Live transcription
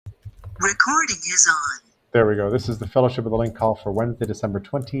Recording is on. There we go. This is the Fellowship of the Link call for Wednesday, December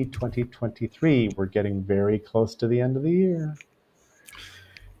 20, 2023. We're getting very close to the end of the year.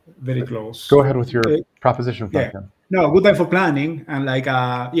 Very close. Go ahead with your proposition, Franklin. No, good time for planning. And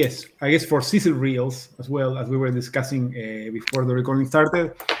yes, I guess for sizzle reels as well, as we were discussing before the recording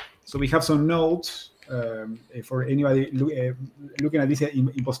started. So we have some notes for anybody looking at this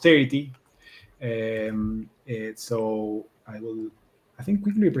in posterity. So I will, I think,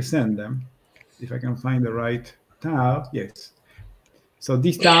 quickly present them. If I can find the right tab. Yes. So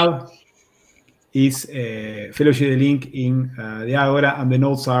this tab is Fellowship the Link in the Agora, and the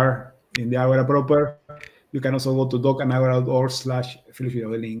notes are in the Agora proper. You can also go to doc.agora.org/Fellowship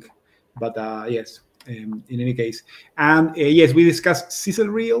of the Link. But yes, in any case. And yes, we discussed sizzle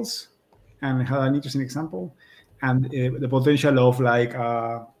reels and had an interesting example, and the potential of like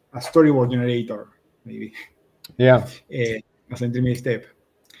a storyboard generator, maybe. Yeah. As an intermediate step.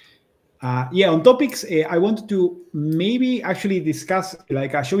 On topics, I wanted to maybe actually discuss,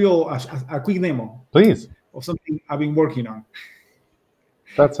 show you a quick demo. Please. Of something I've been working on.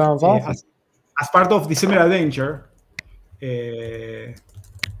 That sounds awesome. As part of December Adventure,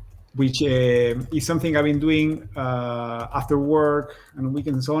 which is something I've been doing after work and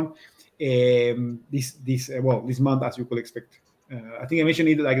weekends and so on. This month, as you could expect. I think I mentioned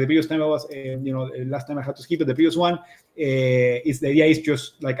it like the previous time I was, last time I had to skip it. The previous one the idea is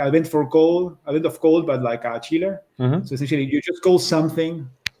just like event of code, but like a chiller. Mm-hmm. So essentially, you just call something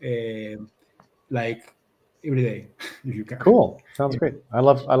like every day if you can. Cool, sounds great. I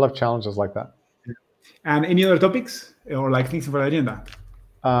love challenges like that. And any other topics or like things for the agenda?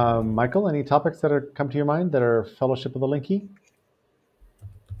 Michael, any topics that come to your mind that are Fellowship of the Linky?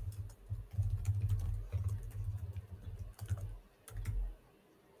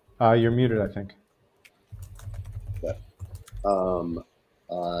 You're muted, I think. Yeah.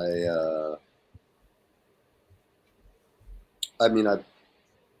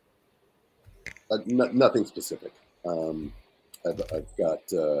 Nothing specific. I've got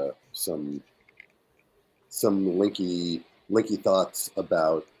some linky thoughts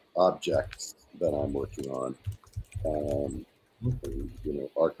about objects that I'm working on.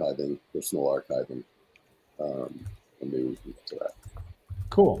 Archiving, personal archiving, and maybe we can get to that.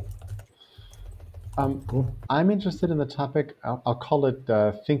 Cool. Cool. I'm interested in the topic. I'll call it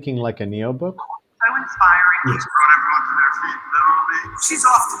thinking like a neobook. So inspiring. Yes. Brought everyone to their feet, literally. She's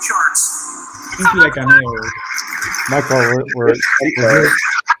off the charts. Thinking like a neobook. Michael,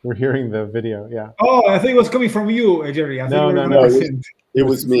 we're hearing the video. Yeah. Oh, I think it was coming from you, Jerry. No. It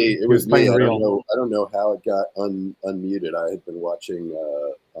was me. It was me. I don't know how it got unmuted. I had been watching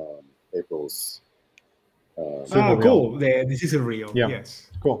April's. Cool. This is a reel. Yeah. Yes.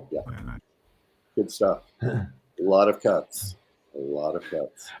 Cool. Yeah. Good stuff. A lot of cuts.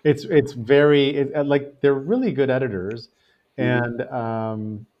 It's very like they're really good editors, and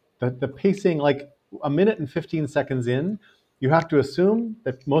the pacing, like a minute and 15 seconds in, you have to assume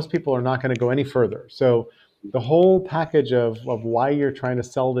that most people are not going to go any further. So the whole package of why you're trying to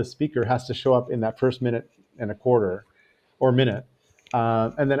sell this speaker has to show up in that first minute and a quarter or minute.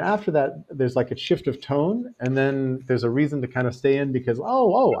 And then after that, there's like a shift of tone, and then there's a reason to kind of stay in because, I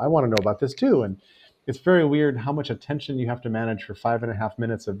want to know about this too. And it's very weird how much attention you have to manage for 5.5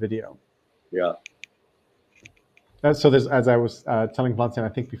 minutes of video. Yeah. So there's, as I was telling Vlasian, I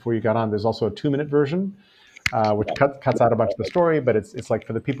think before you got on, there's also a 2-minute version, which cuts out a bunch of the story, but it's like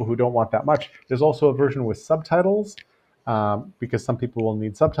for the people who don't want that much. There's also a version with subtitles, because some people will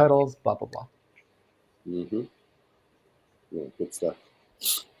need subtitles, blah, blah, blah. Mm-hmm. Yeah, good stuff.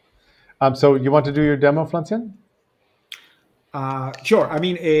 So you want to do your demo, Vlasian? Sure. I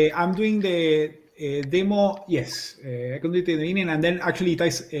mean, I'm doing the demo. Yes, I can do it in the beginning, and then actually it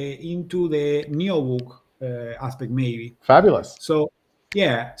ties into the neobook aspect, maybe. Fabulous. So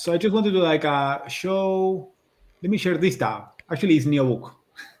yeah. So I just wanted to show. Let me share this tab. Actually, it's neobook.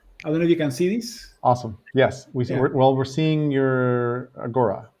 I don't know if you can see this. Awesome. Yes. We're seeing your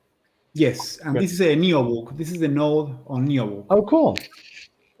Agora. Yes, and Good. This is a neobook. This is the node on neobook. Oh, cool.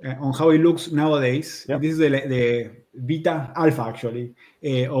 On how it looks nowadays. Yep. This is the beta alpha, actually,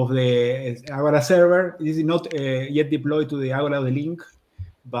 of the Agora server. This is not yet deployed to the Agora Link,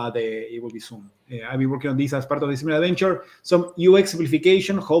 but it will be soon. I've been working on this as part of the December Adventure. Some UX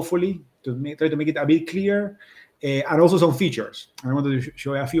simplification, hopefully, to try to make it a bit clearer, and also some features. I wanted to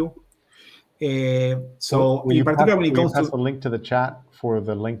show you a few. So in particular, when it comes to the link to the chat for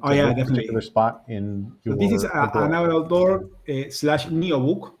the link to the particular spot in your. So this is an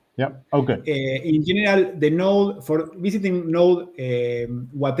Agora.org/neobook. Yep. Oh, good. In general, the node for visiting node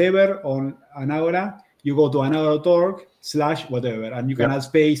whatever on an Agora you go to another.org/whatever, and you can add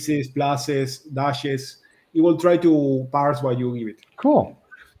spaces, pluses, dashes. It will try to parse what you give it. Cool.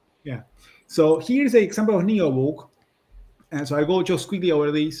 Yeah. So here's an example of NeoBook. And so I go just quickly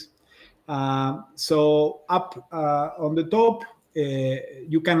over this. So up on the top,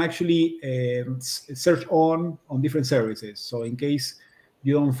 you can actually search on different services. So in case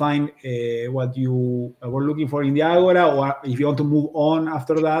you don't find what you were looking for in the Agora, or if you want to move on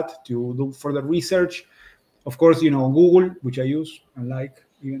after that to do further research, of course, Google, which I use and like,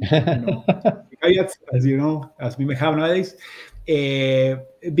 even, as you know, as we may have nowadays,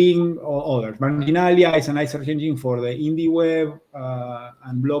 being others. Marginalia is a nice search engine for the indie web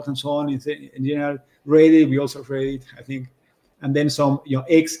and blogs and so on. In general, Reddit, we also Reddit, I think. And then some,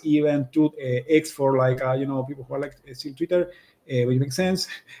 X even, X for like, people who are like still Twitter, which makes sense.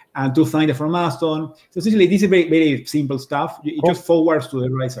 And to find it from Mastodon. So essentially, this is very, very simple stuff. It just forwards to the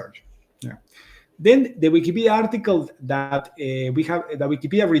right search. Yeah. Then the Wikipedia article that we have, that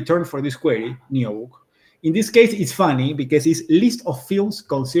Wikipedia returned for this query, NeoBook. In this case, it's funny because it's list of fields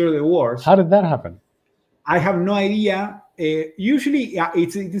considered the worst. How did that happen? I have no idea. Usually,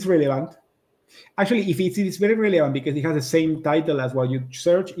 it is relevant. Actually, if it's very relevant because it has the same title as what you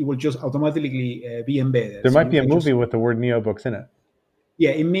search, it will just automatically be embedded. There might be a movie with the word NeoBooks in it.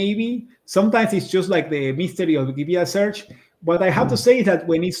 Yeah, it may be. Sometimes it's just like the mystery of Wikipedia search. What I have to say is that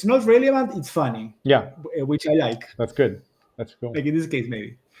when it's not relevant, it's funny. Yeah. Which I like. That's good. That's cool. Like in this case,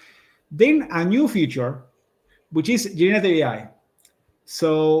 maybe. Then a new feature, which is generative AI.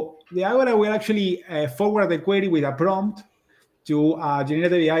 So the Agora will actually forward the query with a prompt to a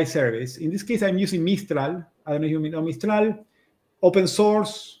generative AI service. In this case, I'm using Mistral. I don't know if you know Mistral. Open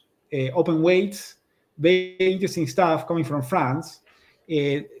source, open weights, very interesting stuff coming from France.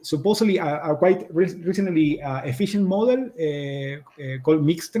 Supposedly a quite reasonably efficient model called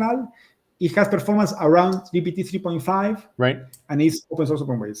Mistral. It has performance around GPT 3.5. Right. And it's open source,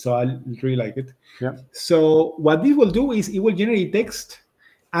 open weight. So I really like it. Yeah. So what this will do is it will generate text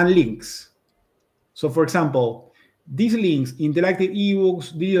and links. So for example, these links, interactive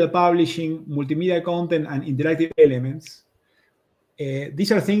ebooks, digital publishing, multimedia content, and interactive elements.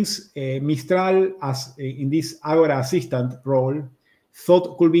 These are things Mistral, as in this Agora assistant role,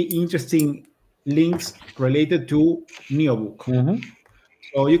 thought could be interesting links related to NeoBook. Mm-hmm.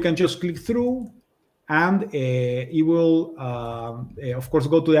 So you can just click through, and it will, of course,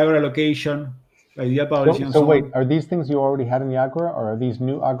 go to the Agora location. So wait, are these things you already had in the Agora, or are these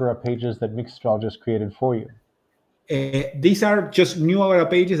new Agora pages that Mistral just created for you? These are just new Agora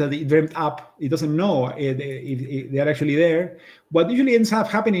pages that it dreamt up. It doesn't know if they are actually there. What usually ends up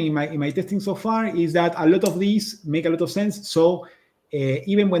happening in my testing so far is that a lot of these make a lot of sense. So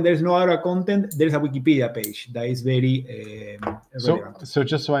even when there's no Agora content, there's a Wikipedia page that is very relevant. So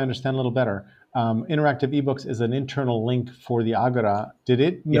just so I understand a little better, interactive ebooks is an internal link for the Agora. Did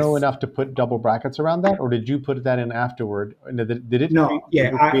it know enough to put double brackets around that, or did you put that in afterward? Did it? No,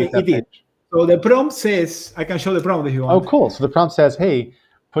 it did. So the prompt says, I can show the prompt if you want. Oh, cool. So the prompt says, hey,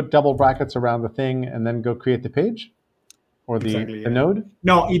 put double brackets around the thing and then go create the page or the node?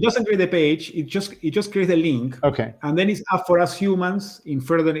 No, it doesn't create the page. It just creates a link. Okay. And then it's up for us humans in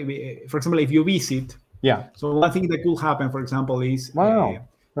further, for example, if you visit. Yeah. So one thing that could happen, for example, is... Wow,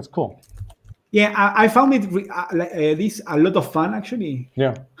 that's cool. Yeah, I found this a lot of fun, actually.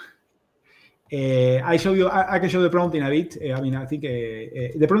 Yeah. I can show the prompt in a bit. I think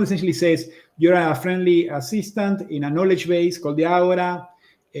the prompt essentially says you're a friendly assistant in a knowledge base called the Agora,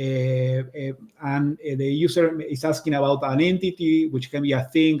 and the user is asking about an entity, which can be a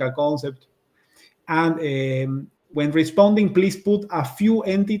thing, a concept. And when responding, please put a few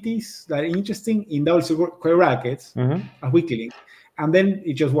entities that are interesting in double square brackets, a wiki link, and then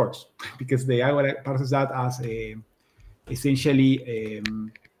it just works because the Agora parses that as essentially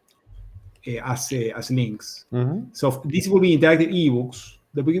as links. So this will be interactive ebooks.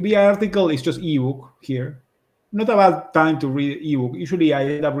 The Wikipedia article is just ebook here. Not a bad time to read ebook. Usually I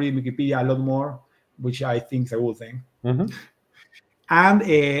end up reading Wikipedia a lot more, which I think is a good thing. And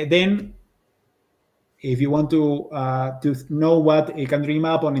then if you want to know what it can dream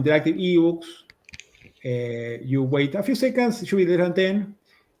up on interactive ebooks, you wait a few seconds, it should be less than 10,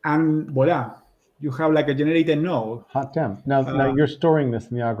 and voila. You have like a generated node. Hot damn. Now you're storing this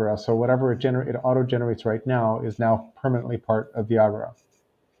in the Agora, so whatever it auto-generates right now is now permanently part of the Agora.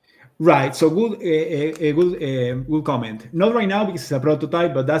 Right. So good comment. Not right now because it's a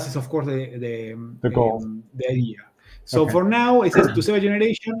prototype, but that is of course the goal, the idea. So for now, it says to save a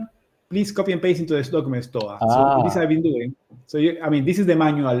generation, please copy and paste into this document store. So this I've been doing. So this is the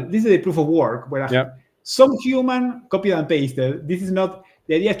manual. This is the proof of work where some human copied and pasted. This is not.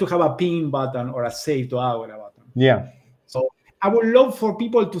 the idea is to have a pin button or a save to Agora button. Yeah. So I would love for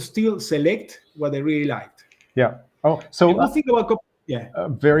people to still select what they really liked. Yeah. Oh, so think about a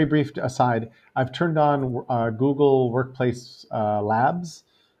very brief aside. I've turned on Google Workplace Labs.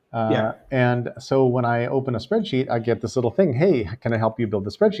 And so when I open a spreadsheet, I get this little thing. Hey, can I help you build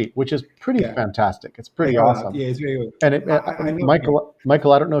the spreadsheet? Which is pretty fantastic. It's pretty awesome. Yeah, it's very good. And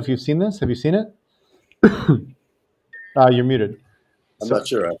Michael, I don't know if you've seen this. Have you seen it? You're muted. I'm not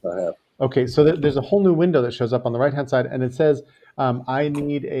sure if I have. Okay, so there's a whole new window that shows up on the right-hand side, and it says, I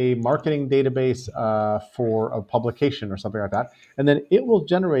need a marketing database for a publication or something like that. And then it will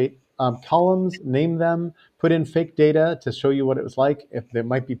generate columns, name them, put in fake data to show you what it was like, if there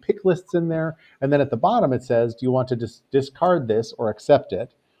might be pick lists in there. And then at the bottom it says, do you want to discard this or accept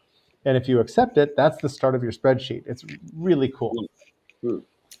it? And if you accept it, that's the start of your spreadsheet. It's really cool.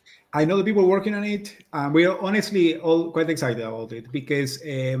 I know the people working on it. We are honestly all quite excited about it because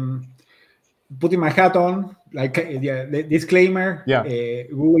putting my hat on, like the disclaimer,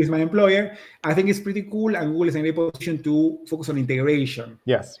 Google is my employer. I think it's pretty cool, and Google is in a position to focus on integration.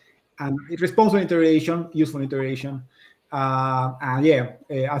 Yes. And responsible integration, useful integration.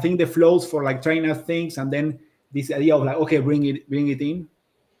 I think the flows for like trying out things, and then this idea of like, okay, bring it in.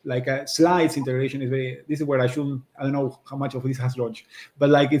 Like slides integration is this is where I don't know how much of this has launched,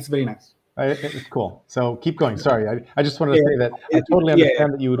 but like it's very nice. It's cool. So keep going. Sorry, I just wanted to say that I totally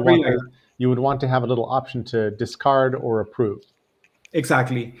understand that you would want to have a little option to discard or approve.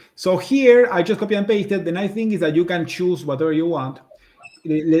 Exactly. So here I just copy and pasted. The nice thing is that you can choose whatever you want.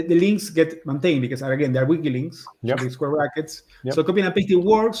 The links get maintained because again they're wiki links, so square brackets. So copy and paste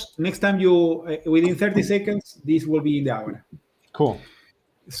works. Next time you within 30 seconds, this will be in the Agora. Cool.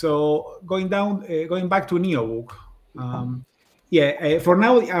 So going back to NeoBook. For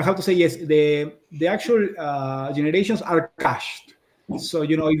now, I have to say yes. The actual generations are cached. So if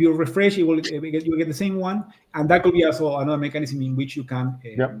you refresh, you will get the same one, and that could be also another mechanism in which you can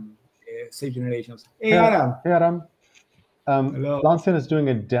save generations. Hey, Adam. Hey, Adam. Lansen is doing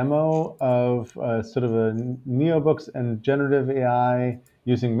a demo of sort of a NeoBooks and generative AI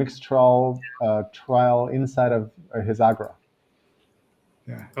using Mixtral trial inside of his Agora.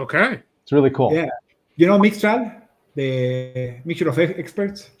 Yeah. Okay. It's really cool. Yeah. You know Mixtral, the mixture of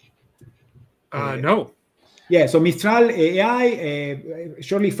experts? No. Yeah. So Mistral AI,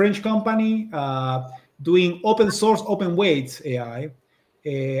 surely French company, doing open source, open weights AI,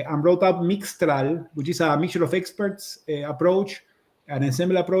 and brought up Mixtral, which is a mixture of experts approach, an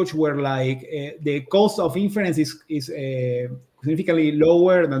ensemble approach where like the cost of inference is significantly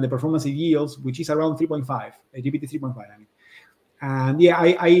lower than the performance it yields, which is around 3.5, GPT 3.5. I mean. And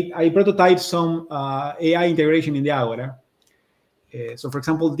I prototyped some AI integration in the Agora. So for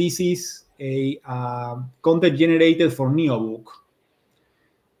example, this is a content generated for NeoBook.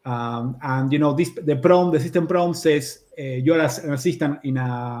 And the system prompt says you're an assistant in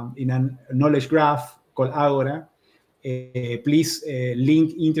a knowledge graph called Agora. Please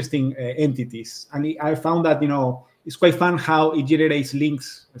link interesting entities. And I found that it's quite fun how it generates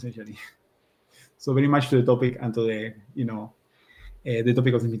links essentially. So very much to the topic and to the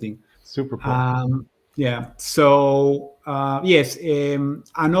topic of the meeting. Super cool. So yes,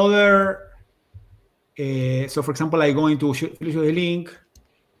 another. So for example, I go into show the link.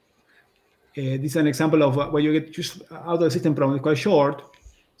 This is an example of where you get just out of the system prompt. It's quite short.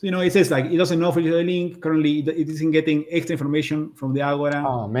 So it says like it doesn't know for the link. Currently, it isn't getting extra information from the Agora.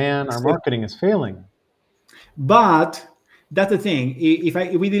 Oh man, our marketing is failing. But that's the thing. If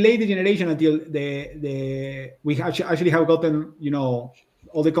we delay the generation until we actually have gotten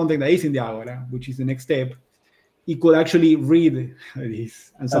all the content that is in the Agora, which is the next step, it could actually read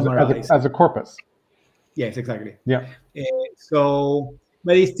this and summarize as a corpus. Yes, exactly. Yeah.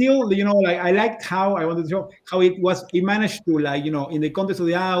 But it's still, like I liked how I wanted to show how it managed to in the context of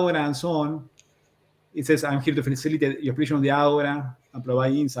the Agora and so on. It says, I'm here to facilitate the operation of the Agora and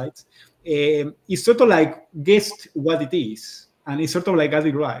provide insights. It's sort of like guessed what it is, and it's sort of like got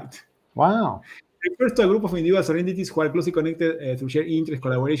it right. Wow. It refers to a group of individuals or entities who are closely connected through shared interest,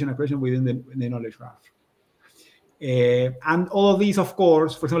 collaboration, and operation within the knowledge graph. And all of these, of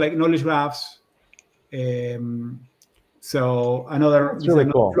course, for example, like knowledge graphs. So another. That's really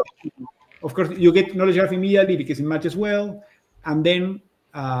cool. Of course, you get knowledge graph immediately because it matches well, and then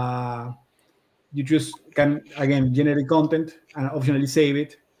you just can again generate content and optionally save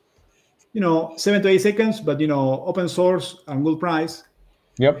it. 7 to 8 seconds, but open source and good price.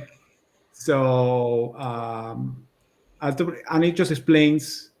 Yep. So and it just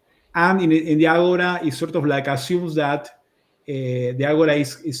explains, and in the Agora it sort of like assumes that the Agora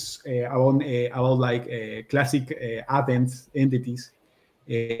is about like classic Athens entities,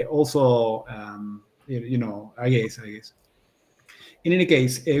 Also, I guess. In any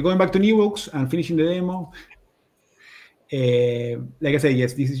case, going back to new books and finishing the demo, like I said,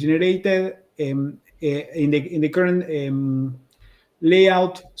 yes, this is generated in the current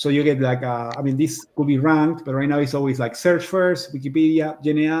layout. So you get like, this could be ranked, but right now it's always like search first, Wikipedia,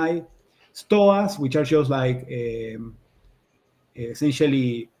 GenAI, STOAs, which are shows like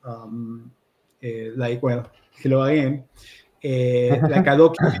essentially hello again, like a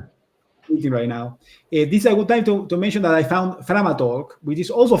document right now. This is a good time to mention that I found Framatalk, which is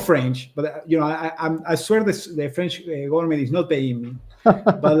also French, but I swear the French government is not paying me,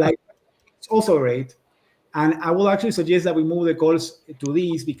 but like it's also great. And I will actually suggest that we move the calls to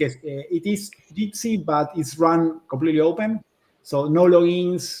this because it is Jitsi, but it's run completely open. So no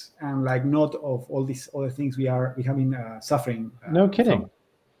logins and like not of all these other things we have been suffering. No kidding.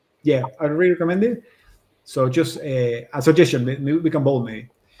 Yeah, I really recommend it. So just a suggestion, we can both maybe.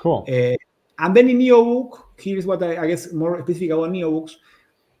 Cool. And then in NeoBook, here's what I guess more specific about NeoBooks.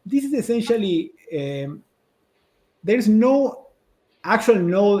 This is essentially, there's no actual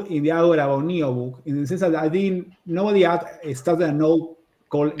node in the Agora about NeoBook in the sense that nobody started a node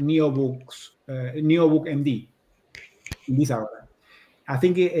called NeoBook MD in this Agora. I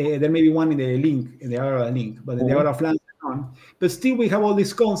think there may be one in the Agora link, but in the Agora Flash on. But still, we have all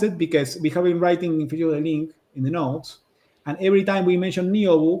this concept because we have been writing in the link in the notes, and every time we mention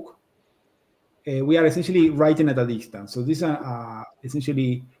NeoBook, we are essentially writing at a distance. So this is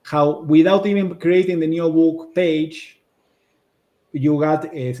essentially how, without even creating the NeoBook page, you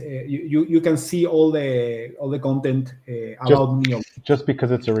can see all the content about NeoBook. Just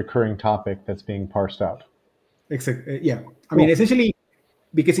because it's a recurring topic that's being parsed out. Exactly. Yeah. I mean, essentially,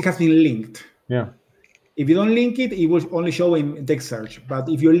 because it has been linked. Yeah. If you don't link it, it will only show in text search. But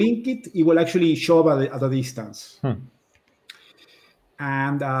if you link it, it will actually show up at a distance.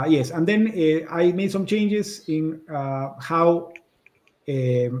 And yes, and then I made some changes in how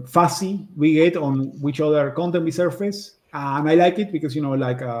fuzzy we get on which other content we surface. And I like it because,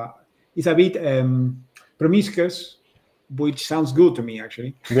 it's a bit promiscuous, which sounds good to me,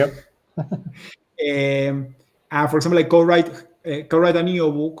 actually. Yep. For example, like co-write a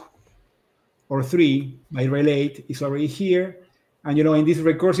NeoBook or 3 by relate is already here. And, in this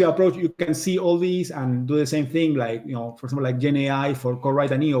recursive approach, you can see all these and do the same thing, like, for example, like GenAI for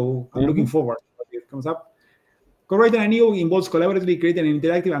co-write a NeoBook. I'm looking forward to what it comes up. Co-writing a NeoBook involves collaboratively creating an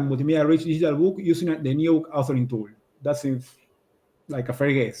interactive and multimedia-rich digital book using the NeoBook authoring tool. That seems like a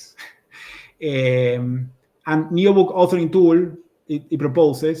fair guess. And NeoBook authoring tool, it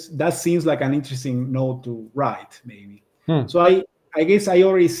proposes, that seems like an interesting node to write, maybe. So I guess I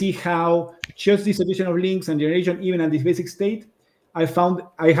already see how just this addition of links and generation, even at this basic state, I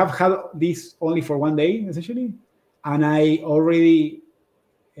have had this only for 1 day, essentially, and I already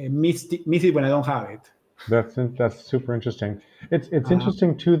missed it when I don't have it. That's super interesting. It's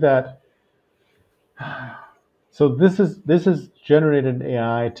interesting too that so this is generated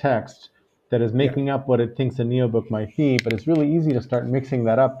AI text that is making up what it thinks a NeoBook might be, but it's really easy to start mixing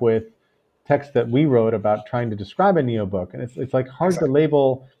that up with text that we wrote about trying to describe a NeoBook, and it's like hard to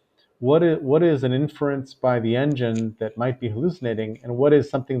label what is an inference by the engine that might be hallucinating, and what is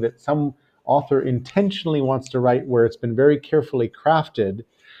something that some author intentionally wants to write where it's been very carefully crafted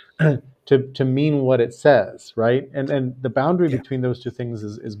to mean what it says, right? And the boundary between those two things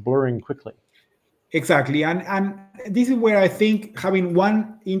is blurring quickly. Exactly, and this is where I think having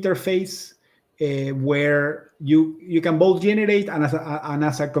one interface where you can both generate and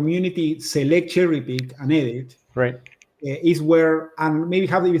as a community select, cherry pick, and edit, right, is where, and maybe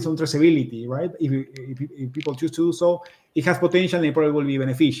have even some traceability, right? If people choose to do so, it has potential and it probably will be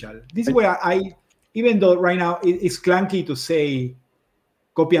beneficial. This is where even though right now it's clunky to say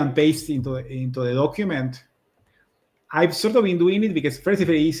copy and paste into the document, I've sort of been doing it because first it's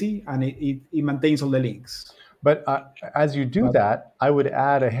very easy and it maintains all the links. But as you do that, I would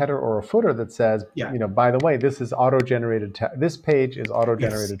add a header or a footer that says, by the way, this is auto-generated text. This page is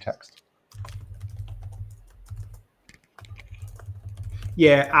auto-generated text.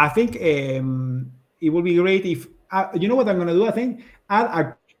 Yeah, I think it would be great if, you know what I'm going to do, I think? Add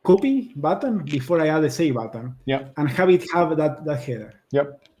a copy button before I add the save button. Yep. And have it have that header.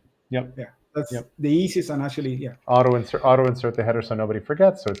 Yep. Yeah, that's the easiest and actually, Auto insert the header so nobody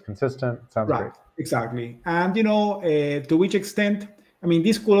forgets, so it's consistent. It sounds great. Exactly. And, to which extent, I mean,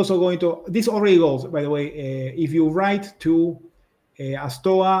 this could also this already goes, by the way, if you write to a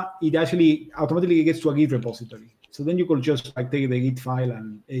STOA, it actually automatically gets to a Git repository. So then you could just take the Git file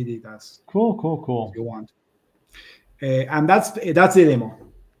and edit it as cool you want. And that's the demo.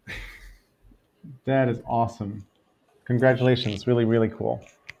 That is awesome. Congratulations. Really, really cool.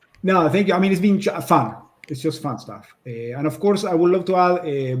 No, thank you. I mean, it's been fun. It's just fun stuff. And of course, I would love to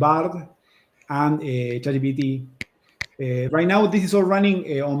add Bard and ChatGPT. Right now, this is all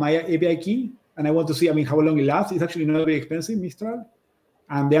running on my API key, and I want to see, I mean, how long it lasts. It's actually not very expensive, Mistral.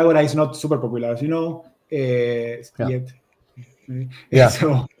 And the Agora is not super popular, as you know, yet. Yeah.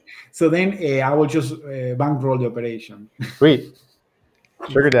 So then I will just bankroll the operation. Sweet.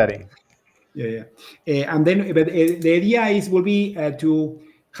 Sugar daddy. Yeah. And then, but the idea will be to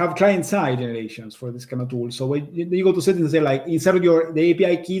have client-side generations for this kind of tool. So when you go to settings and say, like, insert the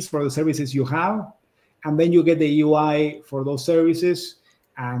API keys for the services you have, and then you get the UI for those services.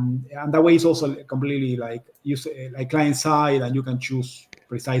 And that way it's also completely like client-side, and you can choose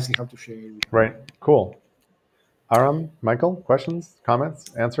precisely how to share it. Right. Cool. Aram, Michael, questions,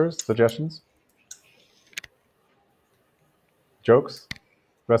 comments, answers, suggestions? Jokes?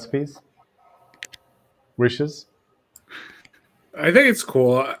 Recipes? Wishes? I think it's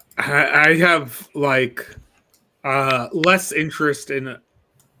cool. I have like less interest in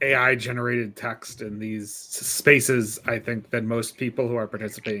AI generated text in these spaces, I think, than most people who are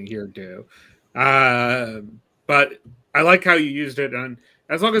participating here do. But I like how you used it, and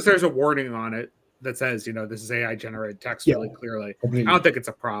as long as there's a warning on it that says, you know, this is AI generated text really clearly, I don't think it's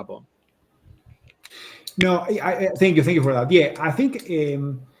a problem. No, I thank you for that. Yeah, I think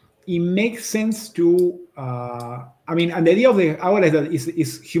it makes sense to. I mean, and the idea of the Agora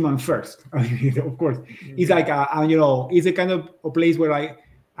is human first. I mean, of course, it's like you know, it's a kind of a place where I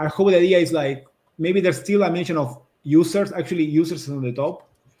hope the idea is like maybe there's still a mention of users. Actually, users on the top,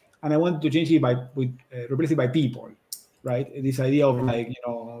 and I want to change it replace it by people, right? This idea of like, you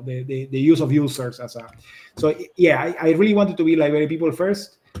know, the use of users as a. So yeah, I really wanted to be like very people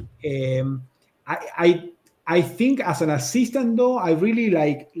first. I think as an assistant though, I really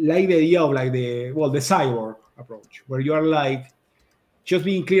like the idea of like the cyborg approach, where you are like just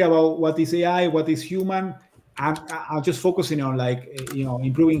being clear about what is AI, what is human, and I'm just focusing on like, you know,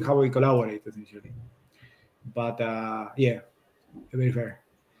 improving how we collaborate essentially. But yeah, very fair.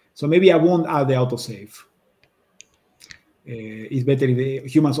 So maybe I won't add the autosave. It's better if the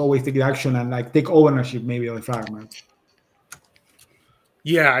humans always take the action and like take ownership maybe of the fragment.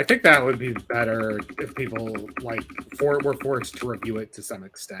 Yeah, I think that would be better if people like were forced to review it to some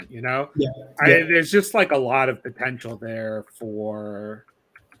extent, you know? Yeah. There's just like a lot of potential there for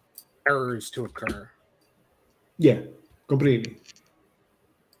errors to occur. Yeah, completely.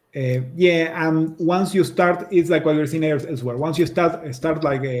 And once you start, it's like what you're seeing elsewhere. Once you start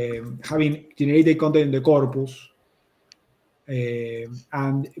like having generated content in the corpus,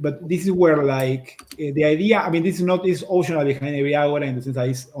 but this is where like the idea, I mean, this is not this optional behind every Agora in the sense that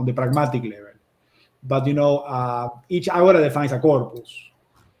it's on the pragmatic level, but you know, each Agora defines a corpus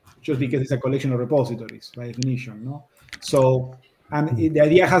just because it's a collection of repositories by definition, no? So, and the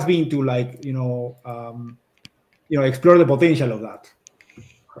idea has been to like, you know, explore the potential of that,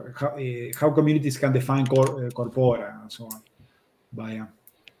 how communities can define corpora and so on. But yeah,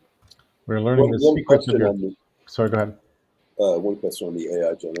 we're learning the secrets of your. Sorry, go ahead. One question on the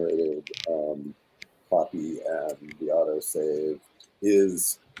AI generated copy and the autosave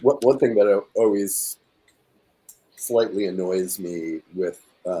is one thing that always slightly annoys me with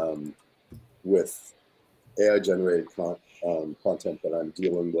AI generated content that I'm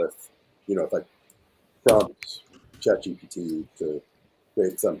dealing with. You know, if I prompt ChatGPT to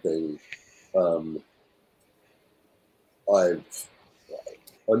create something,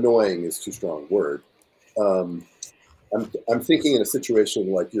 annoying is too strong a word. I'm thinking in a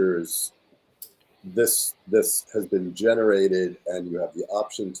situation like yours, this has been generated and you have the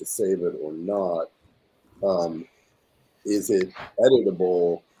option to save it or not. Is it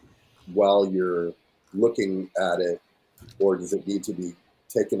editable while you're looking at it, or does it need to be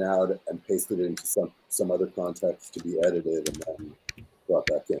taken out and pasted into some other context to be edited and then brought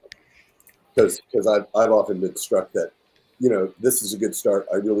back in? Because I've often been struck that, you know, this is a good start.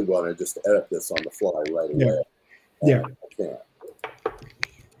 I really want to just edit this on the fly right away. Yeah. I can't.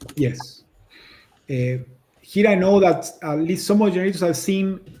 Yes. Here I know that at least some of the generators I've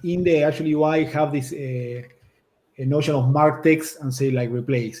seen in the actual UI have this a notion of mark text and say like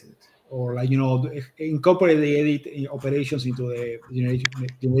replace it, or like, you know, incorporate the edit operations into the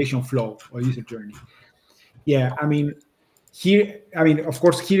generation flow or user journey. Yeah, I mean, here, I mean, of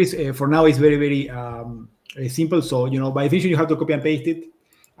course, here is for now it's very, very simple. So, you know, by definition, you have to copy and paste it.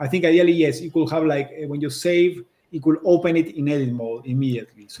 I think ideally, yes, you could have like when you save, you could open it in edit mode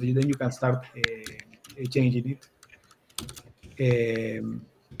immediately. So then you can start changing it.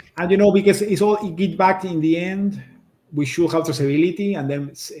 And, you know, because it's all Git back in the end, we should have traceability. And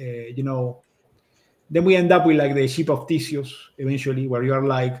then, you know, then we end up with like the ship of tissues eventually, where you are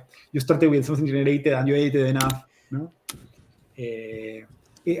like, you started with something generated and you edited enough, no?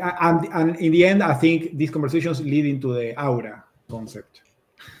 And in the end, I think these conversations lead into the aura concept.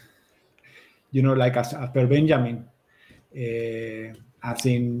 Like as per Benjamin, as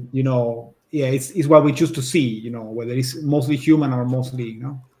in, it's what we choose to see, whether it's mostly human or mostly,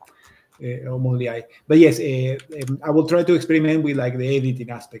 or mostly AI. But yes, I will try to experiment with like the editing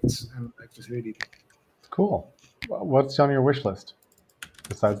aspects and accessibility. Cool. What's on your wish list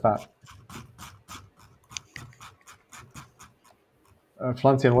besides that?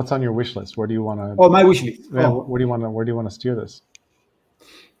 Flancian, what's on your wish list? Where do you want to? Oh, my wish list. Yeah, where do you want to steer this?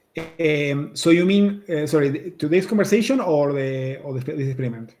 So you mean, sorry, today's conversation or this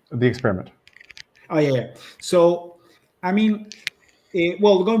experiment? The experiment. Oh yeah. So, I mean,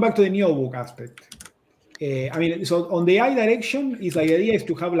 well, going back to the NeoBook aspect. I mean, so on the AI direction, is like the idea is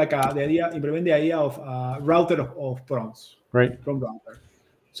to have like implement the idea of router of prompts. Right. Prompt router.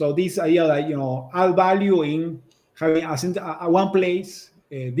 So this idea that add value in having a one place,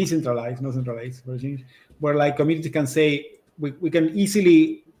 decentralized, not centralized, where like community can say we can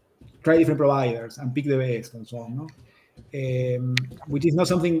easily try different providers and pick the best and so on, no? Which is not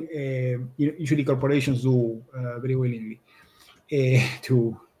something usually corporations do very willingly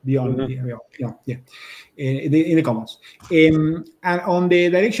to be on, in the commons. And on the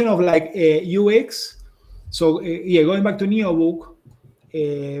direction of like UX, so going back to NeoBook,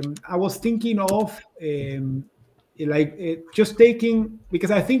 I was thinking of just taking,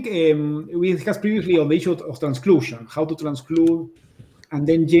 because I think we discussed previously on the issue of transclusion, how to transclude and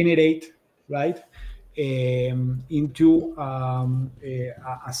then generate, right, into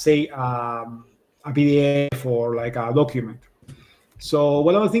say a PDF or like a document. So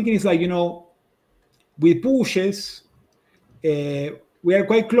what I was thinking is like, with pushes, we are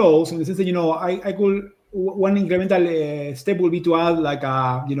quite close in the sense that, I could, one incremental step will be to add like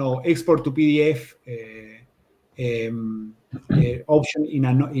a, export to PDF option in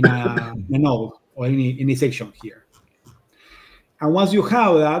a node or in a section here. And once you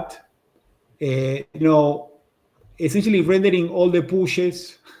have that, essentially rendering all the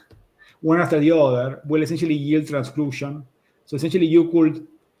pushes one after the other will essentially yield transclusion. So essentially you could,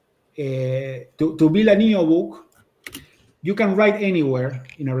 to build a NeoBook, you can write anywhere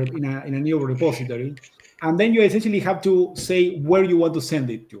in a NeoBook repository, and then you essentially have to say where you want to send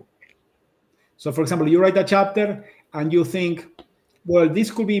it to. So for example, you write a chapter and you think, well, this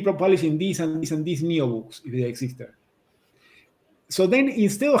could be published in these and these and these NeoBooks if they exist there. So then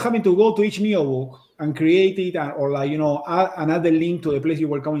instead of having to go to each NeoBook and create it or like, add the link to the place you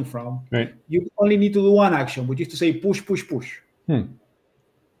were coming from, right, you only need to do one action, which is to say push, push, push.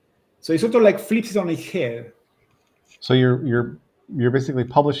 So it sort of like flips it on its head. So you're basically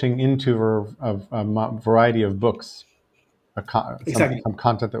publishing into a variety of books, exactly, some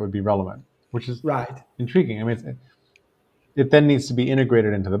content that would be relevant, which is right, intriguing. I mean, it then needs to be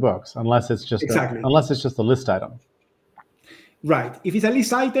integrated into the books, unless it's just a list item. Right. If it's a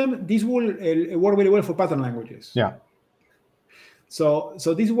list item, this will work very well for pattern languages. Yeah. So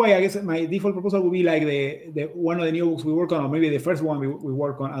this way, I guess my default proposal would be like the one of the NeoBooks we work on, or maybe the first one we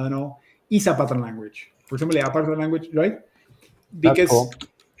work on, I don't know, is a pattern language. For example, a pattern language, right? Because, cool.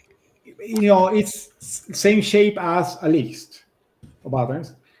 It's same shape as a list of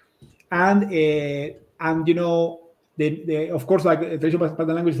patterns. And of course, like traditional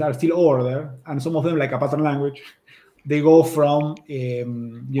pattern languages are still ordered, and some of them, like a pattern language, they go from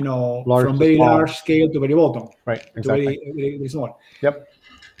from very large scale to very bottom, right? Exactly. To very small. Yep.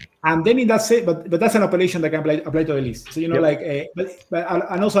 And then in that set, but that's an operation that can apply to the list. So yep.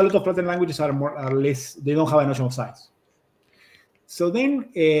 And also a lot of pattern languages are less. They don't have a notion of size. So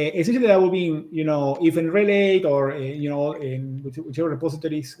then essentially that will be if in relate or in whichever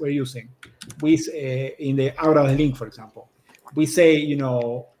repositories we're using, in the out of the link, for example, we say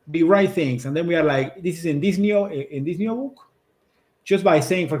we write things, and then we are like, this is in this NeoBook, just by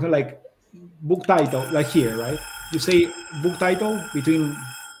saying, for example, like book title, like here, right? You say book title between,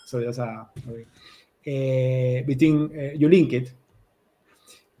 sorry, that's you link it,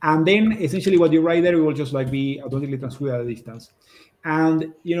 and then essentially what you write there will just like be automatically transferred at a distance.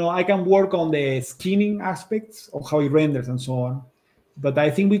 And I can work on the skinning aspects of how it renders and so on, but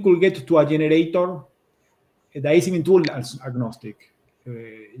I think we could get to a generator that is even tool agnostic.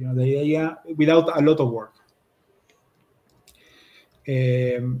 The idea without a lot of work.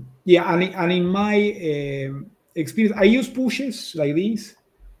 And in my experience, I use pushes like this.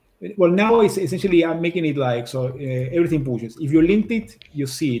 Well, now it's essentially I'm making it like so. Everything pushes. If you linked it, you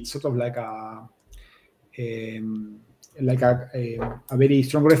see it sort of like a very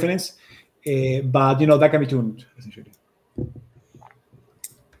strong reference. but you know, that can be tuned essentially.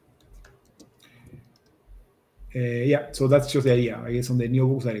 Yeah, so that's just the idea, I guess, on the new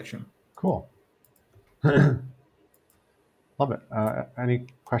book selection. Cool. Love it. Any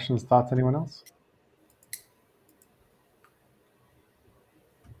questions, thoughts, anyone else?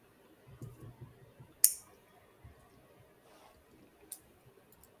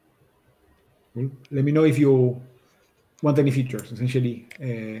 Let me know if you want any features, essentially.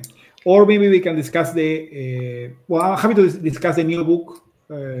 Or maybe we can discuss the, well, I'm happy to discuss the new book,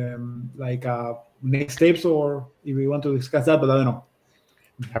 like next steps, or if we want to discuss that, but I don't know.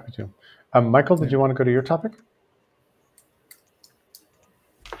 Happy to. Michael, did you want to go to your topic?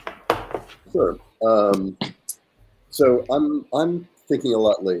 Sure. So I'm thinking a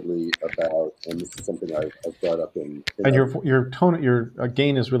lot lately about, and this is something I've brought up in and your tone, your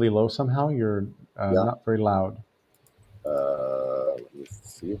gain is really low somehow. You're Yeah. not very loud. Let me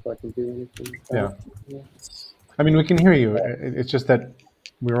see if I can do anything. Yeah. I mean, we can hear you. It's just that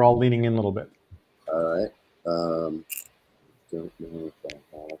we're all leaning in a little bit. All right. Don't know if I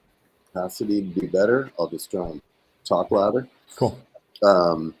have capacity to do better. I'll just try and talk louder. Cool.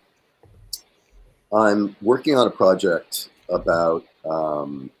 I'm working on a project about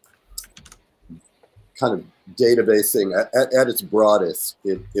kind of databasing. At its broadest,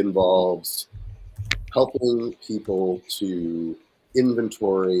 it involves helping people to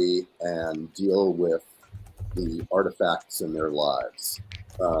inventory and deal with the artifacts in their lives,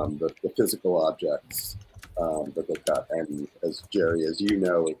 the physical objects that they've got. And as Jerry, as you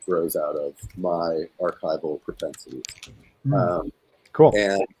know, it grows out of my archival propensities. Cool.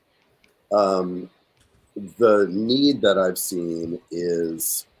 And the need that I've seen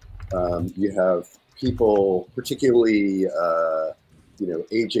is you have people, particularly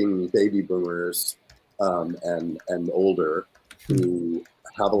aging baby boomers and older, who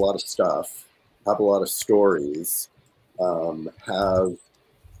have a lot of stuff, have a lot of stories, have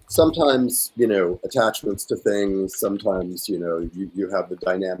sometimes attachments to things. Sometimes you have the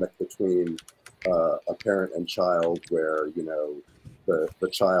dynamic between a parent and child, where the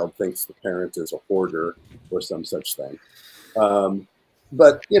child thinks the parent is a hoarder or some such thing.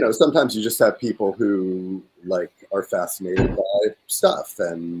 But sometimes you just have people who are fascinated by stuff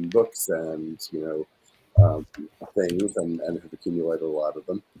and books and things and have accumulated a lot of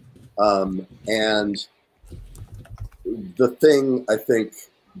them. And the thing I think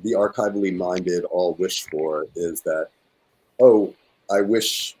the archivally minded all wish for is that, oh, I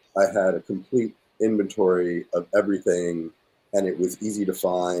wish I had a complete inventory of everything and it was easy to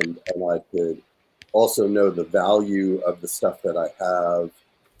find, and I could also know the value of the stuff that I have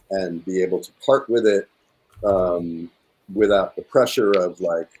and be able to part with it without the pressure of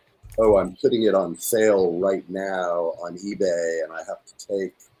oh, I'm putting it on sale right now on eBay and I have to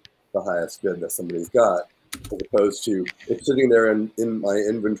take the highest bid that somebody's got, as opposed to it's sitting there in my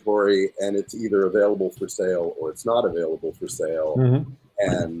inventory and it's either available for sale or it's not available for sale. Mm-hmm.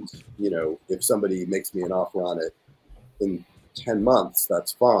 And if somebody makes me an offer on it in 10 months,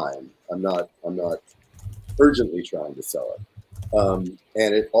 that's fine. I'm not urgently trying to sell it.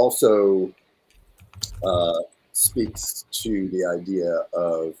 And it also speaks to the idea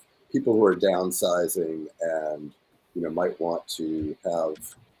of people who are downsizing and might want to have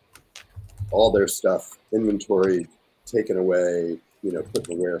all their stuff inventoried, taken away, put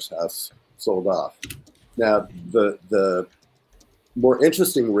in the warehouse, sold off. Now, the more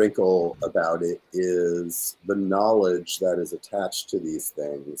interesting wrinkle about it is the knowledge that is attached to these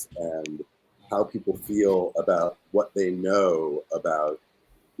things and how people feel about what they know about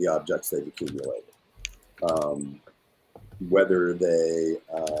the objects they've accumulated. Whether they,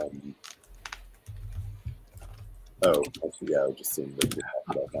 I just seemed to talk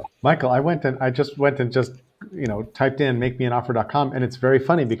about that. Michael, I just went and typed in makemeanoffer.com, and it's very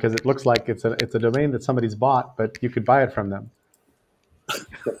funny because it looks like it's a domain that somebody's bought, but you could buy it from them.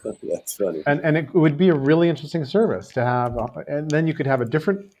 That's funny. And it would be a really interesting service to have, and then you could have a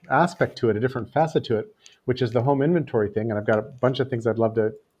different aspect to it, a different facet to it, which is the home inventory thing. And I've got a bunch of things I'd love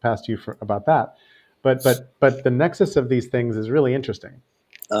to pass to you about that. But the nexus of these things is really interesting.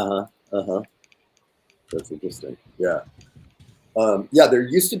 That's interesting. Yeah. There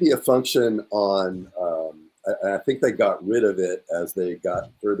used to be a function on, I think they got rid of it as they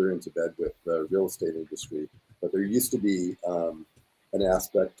got further into bed with the real estate industry, but there used to be an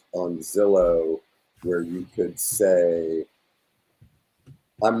aspect on Zillow where you could say,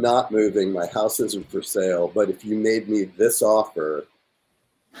 I'm not moving, my house isn't for sale, but if you made me this offer,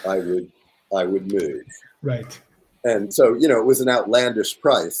 I would move. Right. And so, it was an outlandish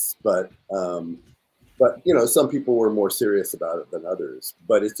price, but but you know, some people were more serious about it than others.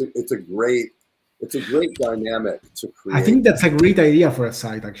 But it's a great dynamic to create. I think that's a great idea for a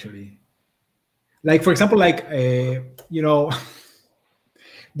site, actually. Like, for example, like you know,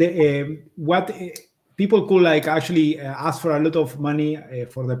 the what people could like actually ask for a lot of money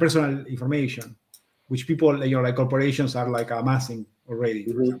for the personal information, which people, you know, like corporations are like amassing already,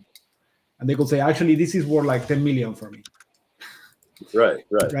 for example. And they could say, actually, this is worth like 10 million for me. Right.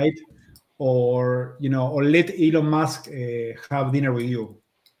 Right. Or, you know, or let Elon Musk have dinner with you.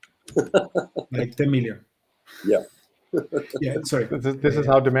 Like 10 million. Yeah. Yeah, sorry. This is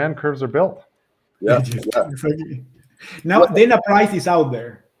how demand curves are built. Yeah. Exactly. Now, then a price is out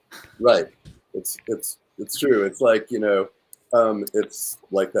there. Right. It's true. It's like, you know, it's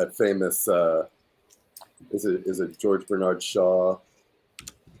like that famous is it George Bernard Shaw?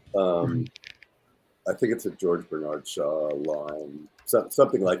 I think it's a George Bernard Shaw line,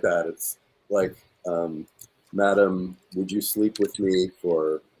 something like that. It's like, Madam, would you sleep with me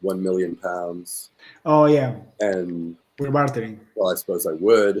for £1 million? Oh yeah. And we're bartering. Well, I suppose I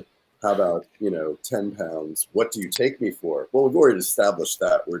would. How about, you know, £10? What do you take me for? Well, we've already established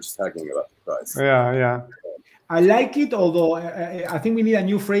that. We're just haggling about the price. Yeah. I like it, although I think we need a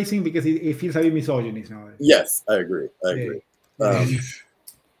new phrasing because it feels a bit misogynist now. Yes, I agree.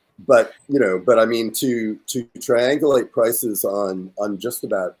 But you know, but I mean, to triangulate prices on just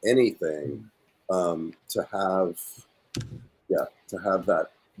about anything, to have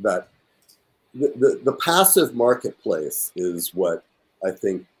that the passive marketplace is what I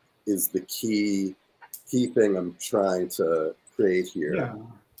think is the key thing I'm trying to create here. Yeah.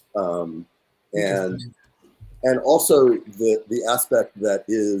 And also the aspect that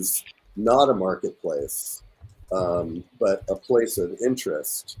is not a marketplace, but a place of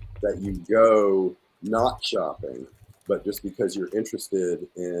interest that you go not shopping, but just because you're interested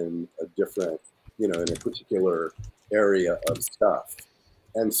in a different, you know, in a particular area of stuff.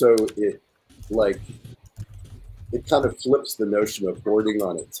 And so it kind of flips the notion of hoarding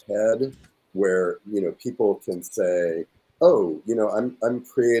on its head, where, you know, people can say, oh, you know, I'm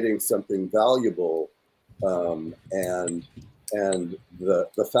creating something valuable, and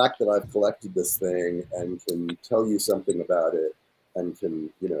the fact that I've collected this thing and can tell you something about it and can,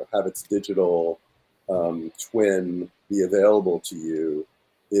 you know, have its digital twin be available to you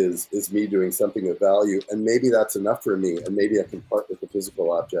is me doing something of value. And maybe that's enough for me. And maybe I can part with the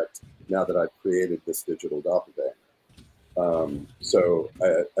physical object now that I've created this digital doppelganger. So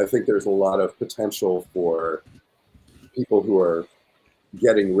I think there's a lot of potential for people who are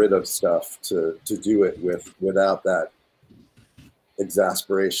getting rid of stuff to do it without that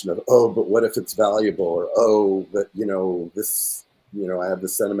exasperation of, oh, but what if it's valuable? Or, oh, but, you know, this, you know, I have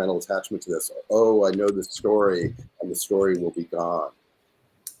this sentimental attachment to this. Or, oh, I know this story and the story will be gone.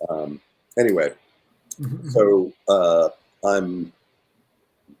 Anyway, so I'm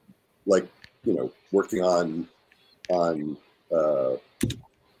like, you know, working on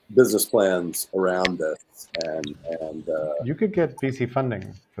business plans around this, and you could get VC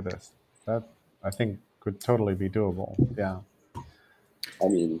funding for this. That, I think, could totally be doable. Yeah. I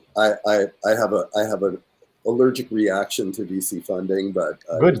mean, I have an allergic reaction to VC funding, but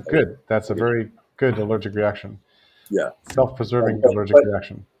good. That's a very good allergic reaction. Yeah, self-preserving allergic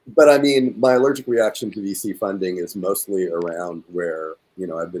reaction. But I mean, my allergic reaction to VC funding is mostly around where, you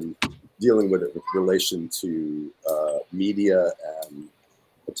know, I've been dealing with it with relation to media and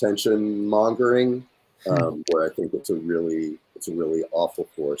attention mongering, where I think it's a really awful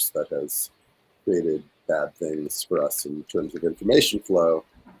force that has created bad things for us in terms of information flow.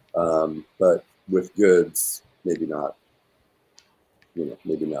 But with goods, maybe not, you know,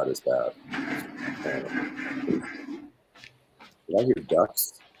 maybe not as bad. Did I hear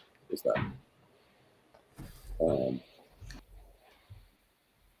ducks? What is that?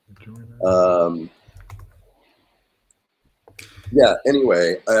 Yeah,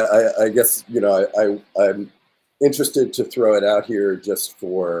 anyway, I guess, you know, I'm interested to throw it out here just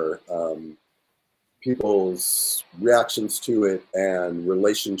for people's reactions to it and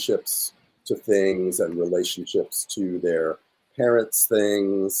relationships to things and relationships to their parents'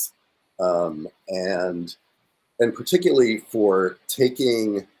 things, and particularly for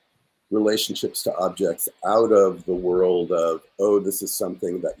taking relationships to objects out of the world of, oh, this is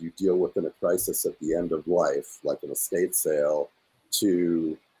something that you deal with in a crisis at the end of life, like an estate sale,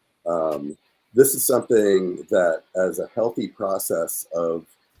 to this is something that, as a healthy process of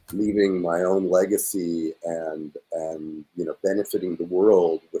leaving my own legacy and you know, benefiting the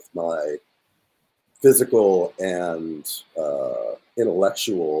world with my physical and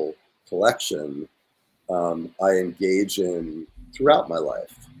intellectual collection, I engage in throughout my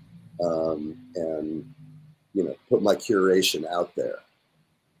life. and put my curation out there.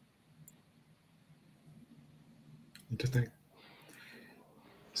 Interesting.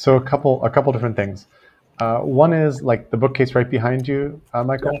 So a couple different things. One is like the bookcase right behind you,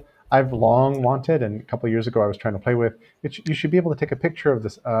 Michael. Yeah. I've long wanted, and a couple of years ago I was trying to play with. You should be able to take a picture of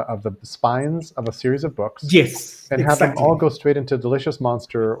this of the spines of a series of books, Yes, and have them all go straight into Delicious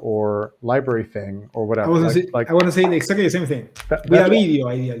Monster or Library Thing or whatever. I want to say exactly the same thing. With a video,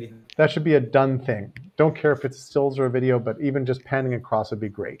 ideally. That should be a done thing. Don't care if it's stills or a video, but even just panning across would be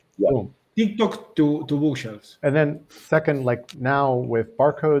great. Yeah. Boom. TikTok to bookshelves. And then second, like now with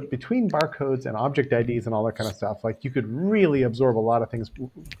between barcodes and object IDs and all that kind of stuff, like you could really absorb a lot of things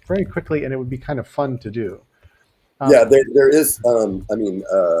very quickly, and it would be kind of fun to do. Yeah, there is, I'm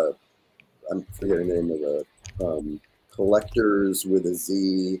forgetting the name of the Collectors with a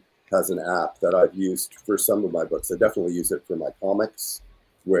Z has an app that I've used for some of my books. I definitely use it for my comics,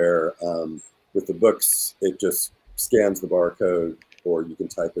 where with the books, it just scans the barcode, or you can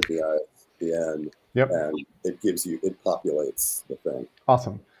type in the ISBN, and it populates the thing.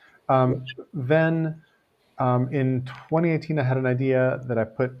 Awesome. Then in 2018, I had an idea that I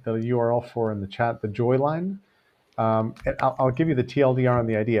put the URL for in the chat, the Joyline. I'll give you the TLDR on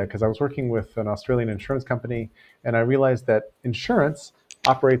the idea, because I was working with an Australian insurance company, and I realized that insurance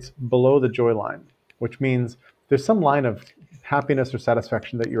operates below the joy line, which means there's some line of happiness or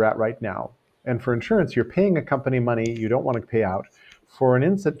satisfaction that you're at right now. And for insurance, you're paying a company money you don't want to pay out for an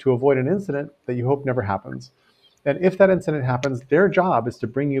incident, to avoid an incident that you hope never happens. And if that incident happens, their job is to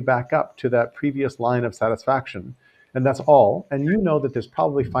bring you back up to that previous line of satisfaction. And that's all. And you know that there's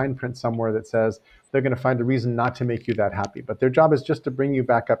probably fine print somewhere that says they're going to find a reason not to make you that happy. But their job is just to bring you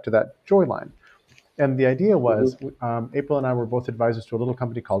back up to that joy line. And the idea was, April and I were both advisors to a little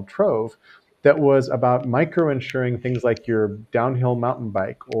company called Trove that was about micro-insuring things like your downhill mountain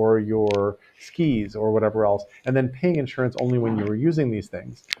bike or your skis or whatever else, and then paying insurance only when you were using these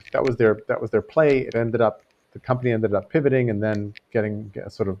things. That was their play. It ended up, the company ended up pivoting and then getting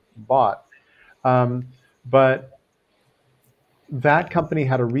sort of bought. But that company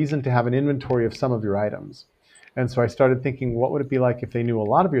had a reason to have an inventory of some of your items. And so I started thinking, what would it be like if they knew a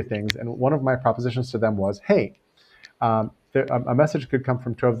lot of your things? And one of my propositions to them was, hey, a message could come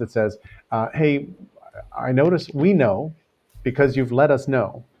from Trove that says, hey, we know, because you've let us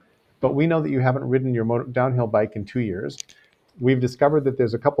know, but we know that you haven't ridden your downhill bike in 2 years. We've discovered that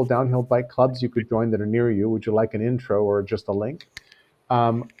there's a couple downhill bike clubs you could join that are near you. Would you like an intro or just a link?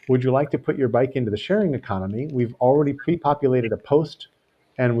 Would you like to put your bike into the sharing economy? We've already pre-populated a post,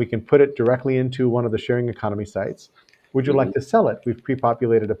 and we can put it directly into one of the sharing economy sites. Would you like to sell it? We've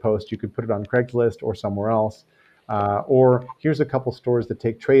pre-populated a post. You could put it on Craigslist or somewhere else. Or here's a couple stores that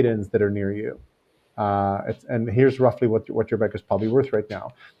take trade-ins that are near you. And here's roughly what your bike is probably worth right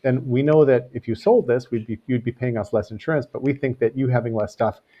now. And we know that if you sold this, you'd be paying us less insurance, but we think that you having less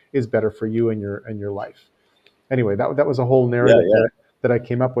stuff is better for you and your life. Anyway, that was a whole narrative that I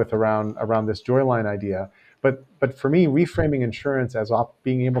came up with around this Joyline idea. But for me, reframing insurance as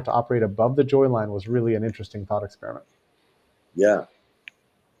being able to operate above the Joyline was really an interesting thought experiment. Yeah.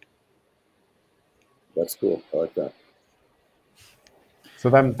 That's cool. I like that. So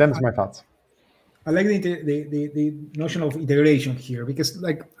them's my thoughts. I like the notion of integration here, because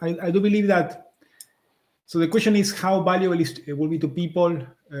like I do believe that. So the question is, how valuable it will be to people,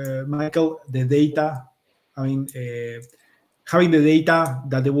 Michael, the data. I mean, having the data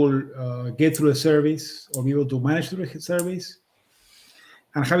that they will get through a service or be able to manage through a service,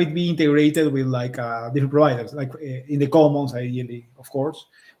 and have it be integrated with like different providers, like in the commons, ideally, of course,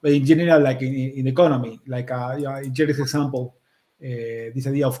 but in general, like in the economy, like in Jerry's example, this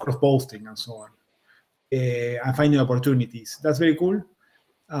idea of cross-posting and so on, and finding opportunities. That's very cool.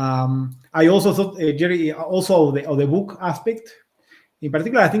 I also thought, Jerry, also of the book aspect. In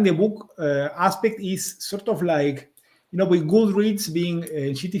particular, I think the book aspect is sort of like, with Goodreads being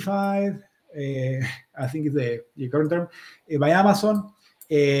shittified, I think is the current term, by Amazon.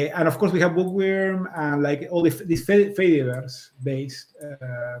 And of course, we have Bookworm and like all these Fediverse-based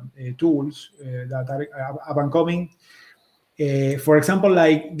tools that are up and coming. For example,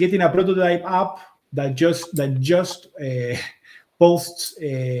 like getting a prototype app that just posts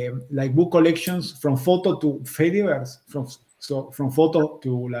like book collections from photo to Fediverse, from photo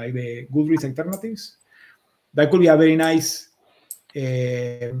to like the Goodreads alternatives. That could be a very nice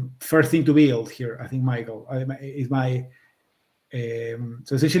first thing to build here, I think, Michael. Is my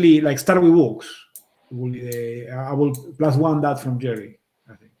so essentially like start with books. I will plus one that from Jerry,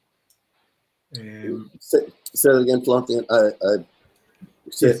 I think. Say that again, Florian. I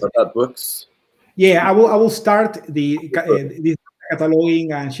say about books. Yeah, I will start this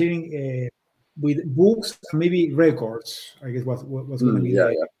cataloging and sharing with books and maybe records. I guess what's going to be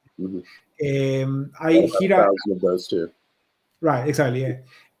Yeah, the. yeah. I About hear 1,000 of those too. right, exactly, yeah.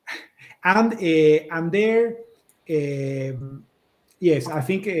 And there, yes, I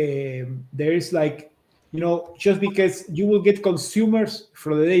think there is like, just because you will get consumers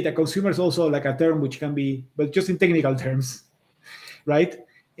for the data. Consumers also like a term which can be, but just in technical terms, right?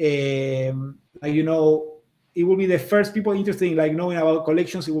 Like, it will be the first people interested in like knowing about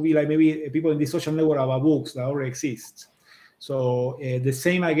collections. It will be like maybe people in the social network about books that already exist. So the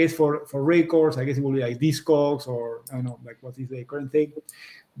same, I guess, for records. I guess it will be like Discogs, or I don't know, like what is the current thing.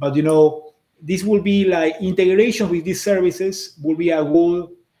 But this will be like integration with these services will be a good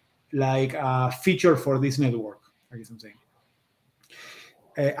like feature for this network. I guess I'm saying.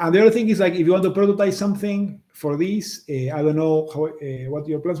 And the other thing is like if you want to prototype something for this, I don't know what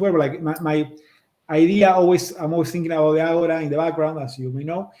your plans were, but like my idea I'm always thinking about the Agora in the background, as you may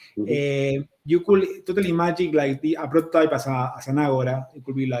know. You could totally imagine like a prototype as an Agora. It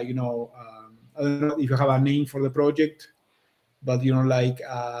could be like I don't know if you have a name for the project, but like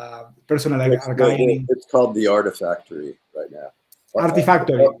personal archiving. It's called the Artifactory right now.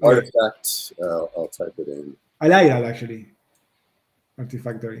 Artifactory. Artifact. I'll type it in. I like that actually.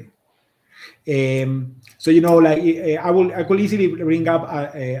 Artifactory. So like I could easily bring up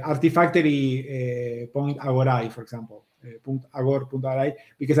Artifactory .agorai, for example, .agor.agorai,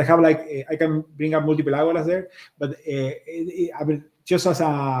 because I have like I can bring up multiple Agoras there, but I mean, just as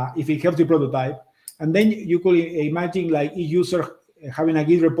if it helps you prototype, and then you could imagine like each user having a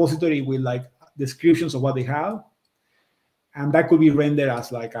Git repository with like descriptions of what they have, and that could be rendered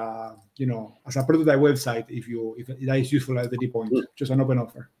as like a as a prototype website if that is useful at any point. Just an open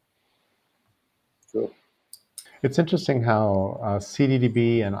offer. Cool. It's interesting how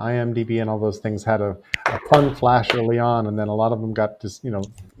CDDB and IMDB and all those things had a fun flash early on, and then a lot of them got just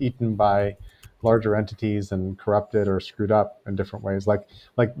eaten by larger entities and corrupted or screwed up in different ways. Like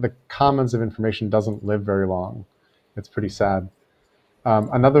the commons of information doesn't live very long. It's pretty sad.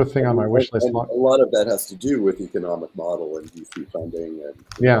 Another thing on my wish list. And a lot of that has to do with economic model and VC funding and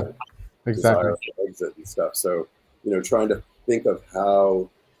exactly, desire for exit and stuff. So trying to think of how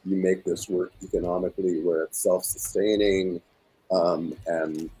you make this work economically where it's self-sustaining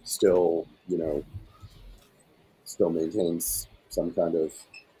and still maintains some kind of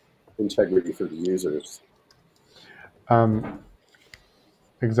integrity for the users.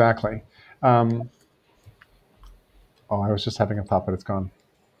 Exactly. Oh, I was just having a thought, but it's gone.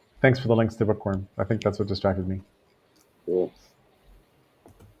 Thanks for the links to Bookworm. I think that's what distracted me. Cool.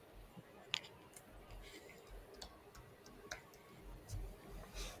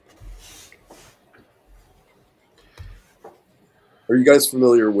 Are you guys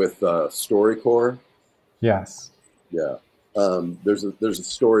familiar with StoryCorps? Yes. Yeah. There's a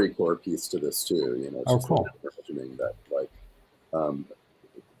StoryCorps piece to this too. Oh, cool. Imagining that like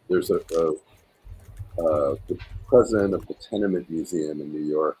there's the president of the Tenement Museum in New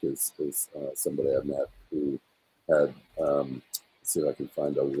York is somebody I've met who had. Let's see if I can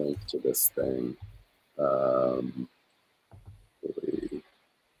find a link to this thing.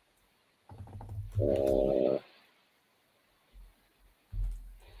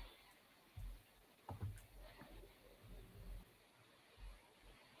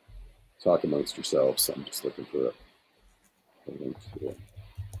 Talk amongst yourselves. I'm just looking for a link here.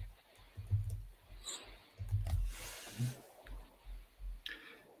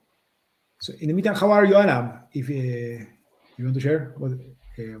 So in the meantime, how are you, Adam? If you want to share what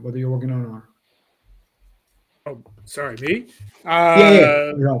are you working on? Or? Oh, sorry, me?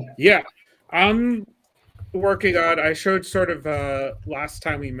 Yeah. I'm working on. I showed sort of last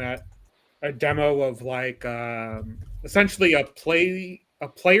time we met a demo of like essentially a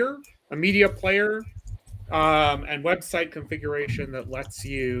media player, and website configuration that lets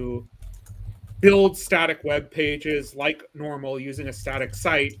you build static web pages like normal using a static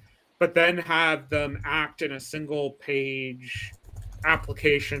site, but then have them act in a single page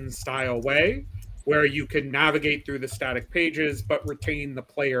application style way where you can navigate through the static pages but retain the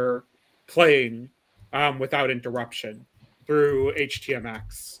player playing without interruption through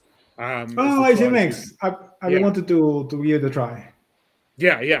HTMX. HTMX. I wanted to give it a try.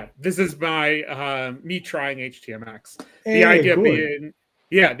 Yeah. This is my me trying HTMX. The idea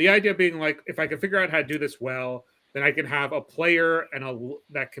being like, if I can figure out how to do this well, then I can have a player and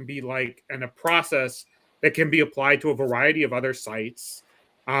that can be like, and a process that can be applied to a variety of other sites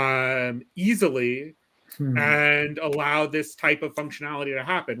easily, and allow this type of functionality to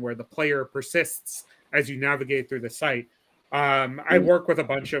happen where the player persists as you navigate through the site. I work with a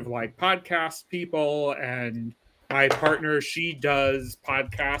bunch of like podcast people and my partner, she does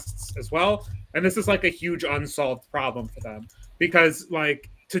podcasts as well. And this is like a huge unsolved problem for them because like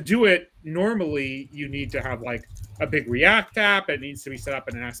to do it normally, you need to have like a big React app. It needs to be set up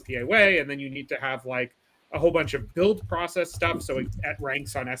in an SPA way. And then you need to have like a whole bunch of build process stuff. So it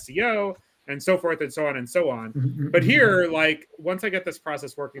ranks on SEO and so forth and so on and so on. But here, like once I get this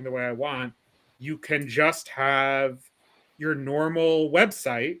process working the way I want, you can just have your normal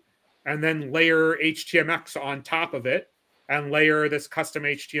website and then layer HTMX on top of it and layer this custom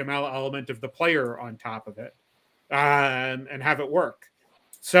HTML element of the player on top of it and have it work.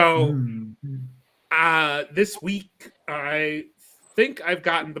 So this week, I think I've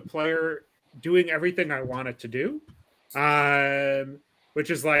gotten the player doing everything I want it to do, which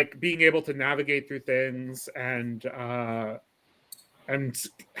is like being able to navigate through things and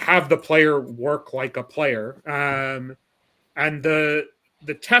have the player work like a player. And the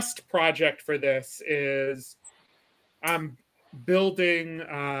test project for this is I'm building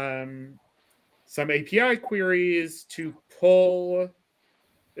some API queries to pull.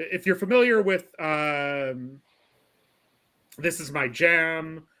 If you're familiar with This Is My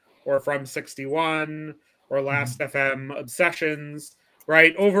Jam or From 61 or Last FM Obsessions,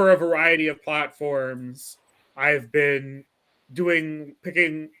 right? Over a variety of platforms, I've been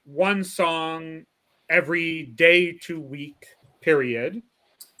picking one song every day to week period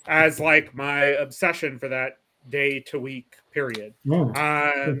as like my obsession for that day to week period.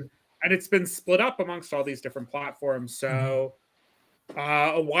 And it's been split up amongst all these different platforms. So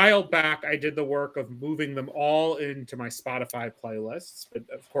a while back, I did the work of moving them all into my Spotify playlists, but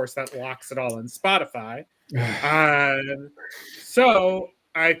of course that locks it all in Spotify. So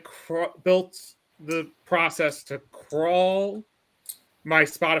I built the process to crawl my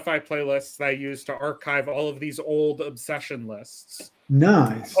Spotify playlists that I use to archive all of these old obsession lists.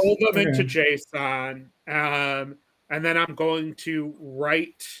 Nice. Hold them into JSON. And then I'm going to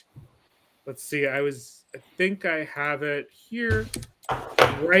write, let's see, I think I have it here.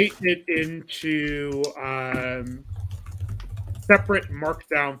 Write it into separate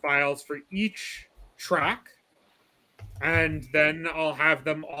markdown files for each track. And then I'll have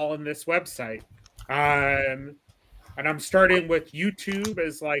them all in this website. And I'm starting with YouTube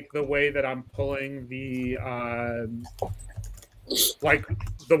as like the way that I'm pulling the like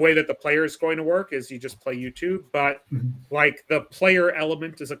the way that the player is going to work is you just play YouTube, but like the player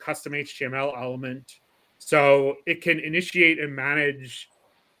element is a custom HTML element. So it can initiate and manage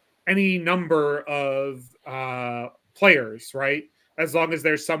any number of players, right? As long as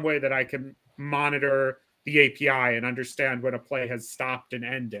there's some way that I can monitor the API and understand when a play has stopped and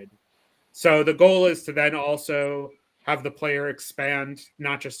ended. So the goal is to then also have the player expand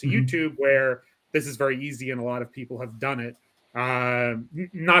not just to YouTube, where this is very easy and a lot of people have done it.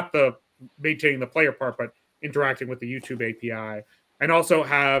 Not the maintaining the player part, but interacting with the YouTube API. And also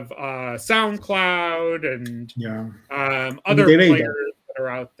have SoundCloud and other players that are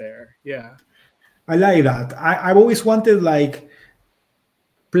out there. Yeah. I like that. I've always wanted like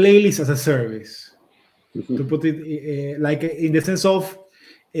playlist as a service, to put it like in the sense of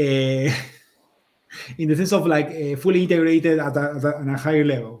like fully integrated at a higher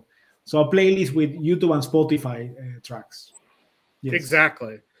level. So a playlist with YouTube and Spotify tracks. Yes.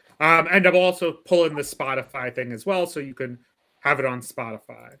 Exactly. And I'm also pulling the Spotify thing as well, so you can have it on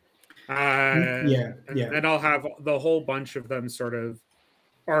Spotify. And then I'll have the whole bunch of them sort of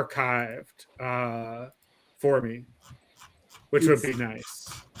archived for me, which would be nice.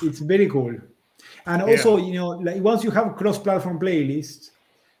 It's very cool. And also, you know, like once you have cross-platform playlists,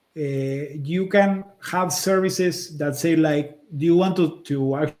 you can have services that say like, do you want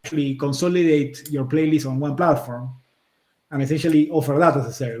to actually consolidate your playlist on one platform and essentially offer that as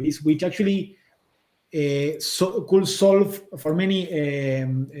a service, which actually could solve for many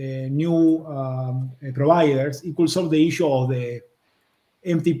new providers. It could solve the issue of the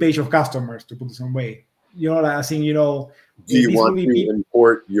empty page of customers, to put it some way. You know, I think, you know, do you want to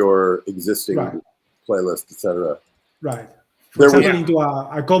import your existing playlist, etc.? Right. For example, into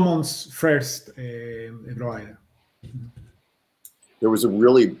a commons first provider. There was a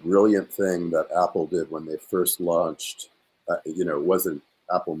really brilliant thing that Apple did when they first launched. You know, it wasn't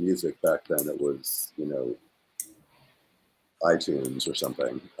Apple Music back then. It was, you know, iTunes or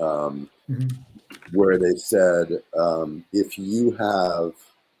something, where they said, if you have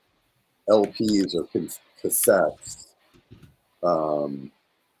LPs or cassettes,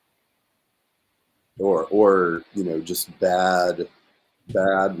 or you know, just bad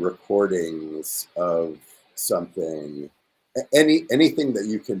recordings of something, anything that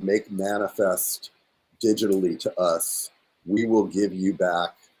you can make manifest digitally to us, we will give you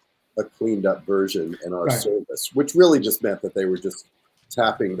back a cleaned up version in our Right. service, which really just meant that they were just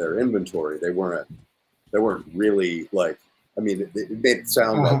tapping their inventory. They weren't really like, I mean, it made it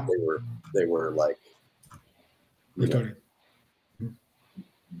sound like they were like, you know,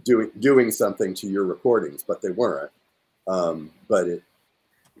 doing something to your recordings, but they weren't. But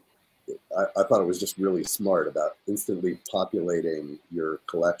I thought it was just really smart about instantly populating your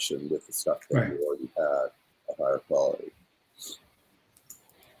collection with the stuff that you already had at higher quality.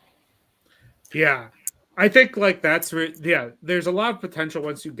 Yeah, I think like that's there's a lot of potential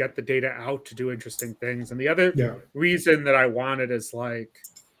once you get the data out to do interesting things. And the other reason that I wanted is like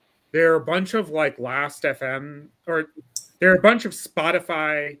there are a bunch of like Last FM, or there are a bunch of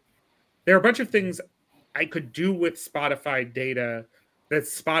Spotify. There are a bunch of things I could do with Spotify data that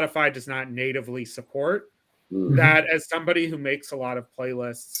Spotify does not natively support. That as somebody who makes a lot of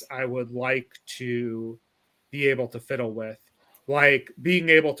playlists, I would like to be able to fiddle with. Like being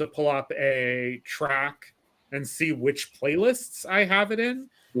able to pull up a track and see which playlists I have it in,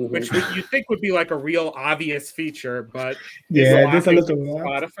 which you think would be like a real obvious feature, but there's a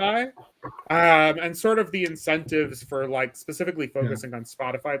lot of Spotify. And sort of the incentives for like specifically focusing on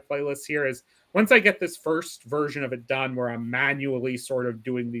Spotify playlists here is once I get this first version of it done where I'm manually sort of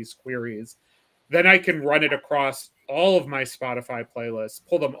doing these queries, then I can run it across all of my Spotify playlists,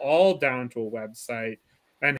 pull them all down to a website,